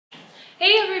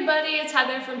Hey everybody, it's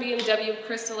Heather from BMW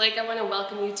Crystal Lake. I want to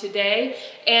welcome you today,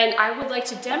 and I would like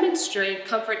to demonstrate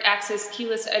Comfort Access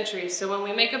keyless entry. So when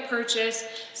we make a purchase,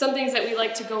 some things that we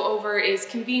like to go over is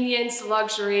convenience,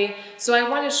 luxury. So I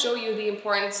want to show you the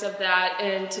importance of that,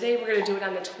 and today we're going to do it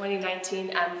on the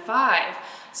 2019 M5.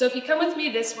 So if you come with me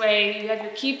this way, you have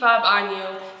your key fob on you.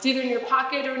 It's either in your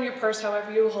pocket or in your purse,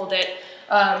 however you hold it.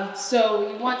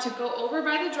 So you want to go over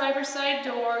by the driver's side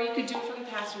door. You could do it from the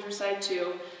passenger side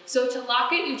too. So to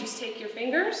lock it, you just take your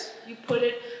fingers, you put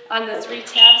it on the 3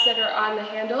 tabs that are on the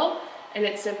handle, and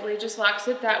it simply just locks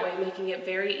it that way, making it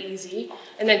very easy.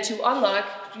 And then to unlock,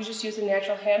 you just use a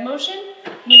natural hand motion.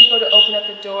 When you go to open up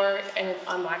the door, and it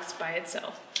unlocks by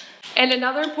itself. And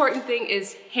another important thing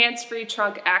is hands-free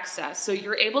trunk access. So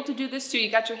you're able to do this too.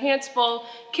 You got your hands full,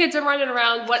 kids are running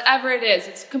around, whatever it is,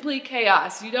 it's complete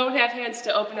chaos. You don't have hands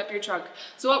to open up your trunk.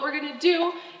 So what we're gonna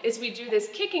do is we do this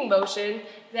kicking motion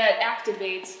that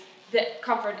activates the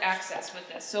comfort access with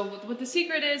this. So what the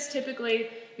secret is, typically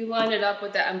you line it up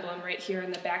with the emblem right here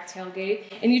in the back tailgate,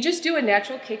 and you just do a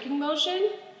natural kicking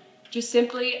motion, just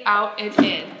simply out and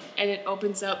in, and it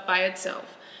opens up by itself.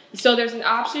 So there's an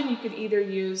option, you could either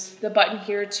use the button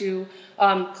here to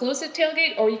close the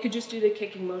tailgate, or you could just do the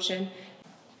kicking motion.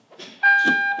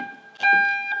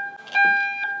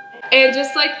 And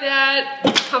just like that,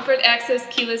 Comfort Access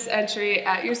keyless entry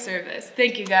at your service.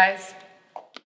 Thank you guys.